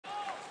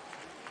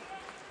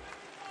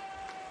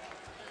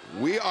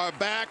We are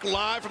back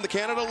live from the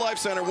Canada Life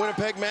Center,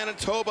 Winnipeg,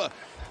 Manitoba,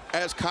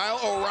 as Kyle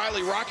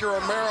O'Reilly, Rocky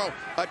Romero,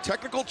 a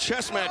technical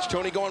chess match,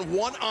 Tony, going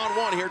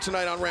one-on-one here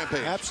tonight on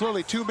Rampage.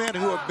 Absolutely. Two men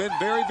who have been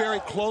very, very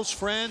close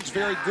friends,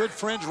 very good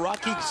friends.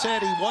 Rocky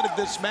said he wanted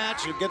this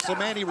match against the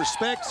man he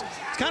respects.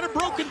 It's kind of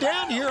broken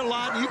down here a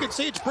lot, and you can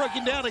see it's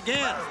breaking down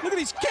again. Look at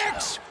these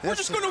kicks. We're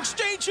just going to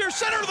exchange here,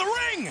 center of the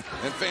ring.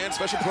 And fans,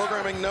 special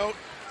programming note,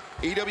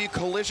 AEW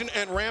Collision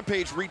and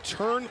Rampage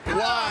return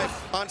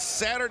live on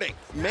Saturday,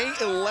 May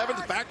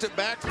 11th,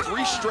 back-to-back,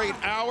 3 straight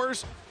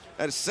hours.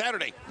 That is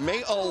Saturday,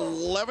 May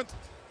 11th.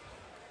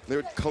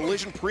 The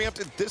Collision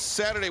preempted this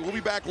Saturday. We'll be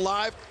back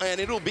live,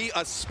 and it'll be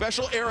a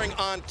special airing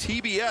on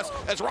TBS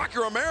as Rocky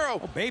Romero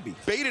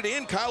baited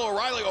in Kyle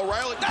O'Reilly.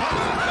 O'Reilly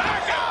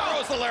back out,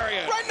 Rose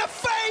Lariat. Right in the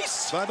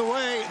face! By the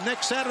way,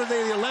 next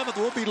Saturday, the 11th,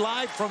 we'll be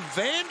live from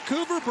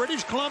Vancouver,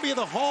 British Columbia,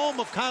 the home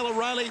of Kyle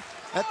O'Reilly,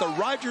 at the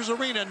Rogers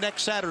Arena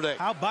next Saturday.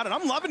 How about it?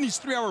 I'm loving these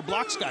 3-hour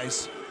blocks,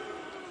 guys.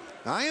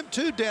 I am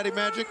too, Daddy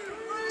Magic.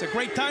 It's a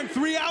great time.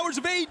 3 hours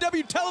of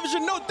AEW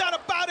television, no doubt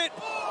about it.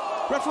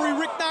 Referee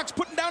Rick Knox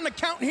putting down the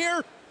count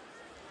here.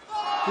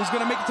 Who's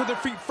going to make it to their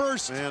feet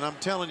first? Man, I'm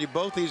telling you,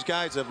 both these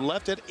guys have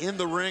left it in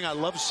the ring. I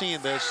love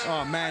seeing this.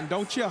 Oh, man,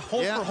 don't you?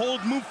 Hold for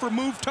hold, move for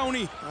move,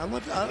 Tony.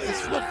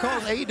 It's what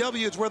called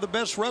AEW. It's where the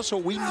best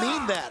wrestle. We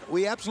mean that.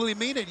 We absolutely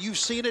mean it. You've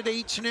seen it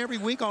each and every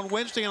week on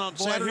Wednesday and on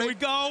Saturday. Here we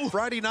go.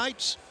 Friday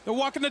nights. They're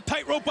walking the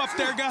tightrope up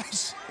there,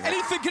 guys.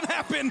 Anything can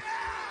happen.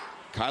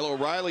 Kyle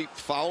O'Reilly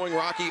following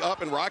Rocky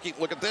up, and Rocky,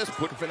 look at this.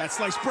 Looking for that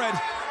sliced bread.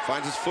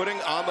 Finds his footing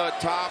on the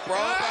top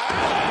rope.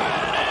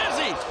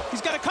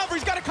 He's got to cover,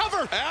 he's got to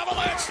cover.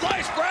 Avalanche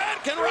sliced bread.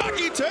 Can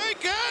Rocky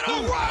take it?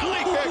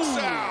 O'Reilly kicks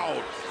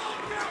out.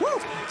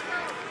 Woo.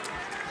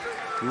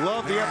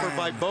 Love the effort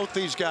by both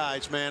these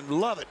guys, man.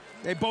 Love it.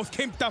 They both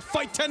came to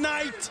fight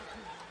tonight.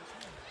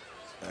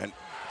 And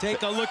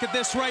take a look at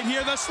this right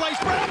here. The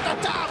sliced bread at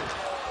the top.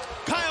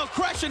 Kyle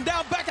crashing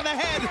down back of the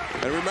head.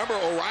 And remember,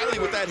 O'Reilly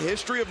with that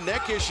history of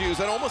neck issues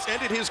that almost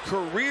ended his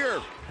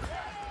career.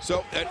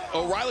 So,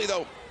 O'Reilly,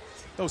 though.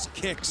 Those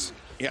kicks.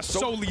 Yeah,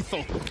 so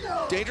lethal.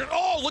 Dangerous.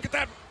 Oh, look at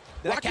that.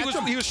 Rocky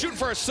he was shooting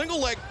for a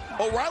single leg.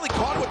 O'Reilly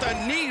caught with a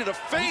knee to the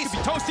face. He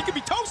could be toast. He could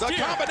be toast The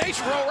here.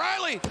 combination for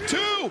O'Reilly.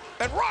 2.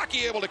 And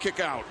Rocky able to kick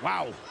out.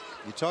 Wow.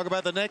 You talk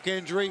about the neck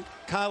injury.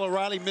 Kyle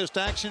O'Reilly missed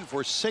action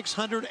for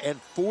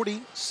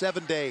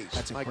 647 days.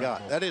 That's my incredible.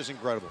 God, that is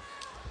incredible.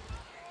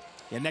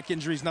 Yeah, neck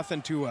injury is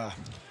nothing to,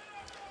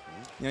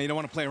 you don't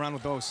want to play around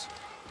with those.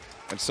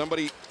 And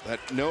somebody that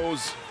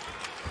knows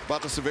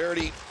about the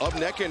severity of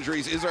neck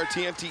injuries is our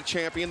TNT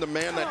champion, the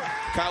man that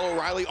Kyle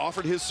O'Reilly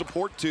offered his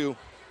support to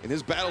in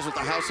his battles with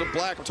the House of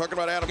Black. I'm talking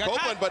about Adam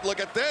Copeland, but look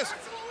at this.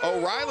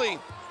 O'Reilly,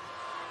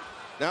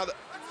 now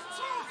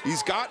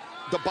he's got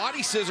the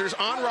body scissors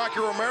on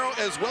Rocky Romero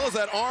as well as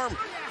that arm.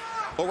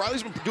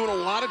 O'Reilly's been doing a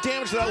lot of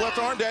damage to that left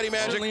arm, Daddy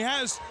Magic. Certainly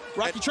has.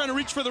 Rocky trying to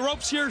reach for the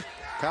ropes here.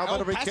 Kyle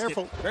better be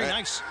careful. Very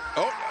nice.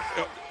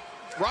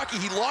 Rocky,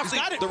 he lost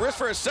the wrist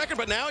for a second,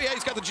 but now,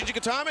 he's got the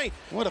Jijikatame.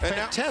 What a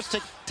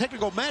fantastic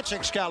technical match,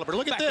 Excalibur.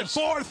 Look at this.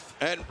 Back and forth.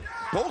 And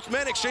both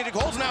men exchanging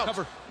holds now.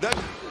 Cover. The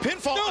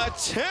pinfall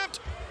attempt.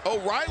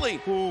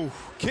 O'Reilly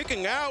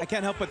kicking out. I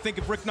can't help but think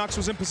if Rick Knox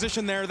was in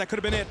position there, that could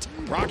have been it.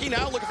 Rocky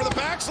now looking for the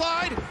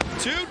backslide.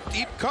 2,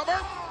 deep cover.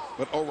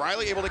 But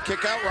O'Reilly able to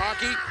kick out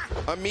Rocky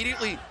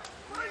immediately.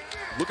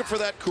 Looking for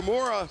that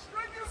Kimura.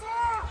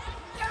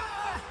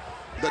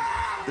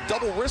 The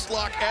double wrist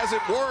lock, as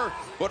it were,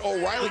 but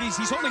O'Reilly...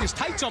 He's holding his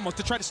tights almost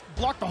to try to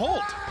block the hold.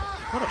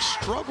 What a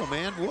struggle,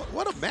 man.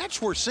 What a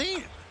match we're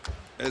seeing.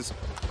 As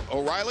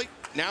O'Reilly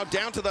now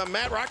down to the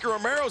mat. Rocky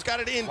Romero's got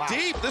it in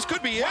deep. This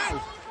could be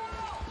it.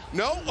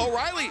 No,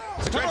 O'Reilly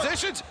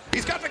transitions.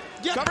 He's got the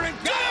cover in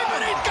deep,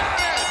 and he's got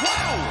it.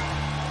 Wow.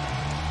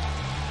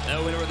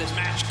 The winner of this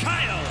match,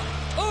 Kyle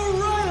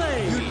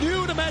O'Reilly. You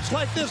knew in a match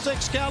like this,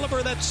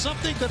 Excalibur, that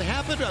something could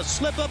happen, a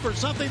slip-up or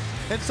something,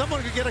 and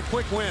someone could get a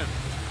quick win.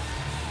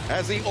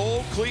 As the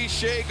old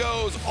cliche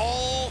goes,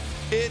 all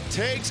it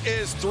takes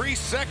is 3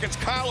 seconds.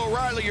 Kyle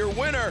O'Reilly, your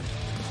winner.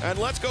 And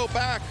let's go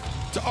back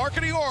to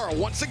Arcadiora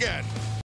once again.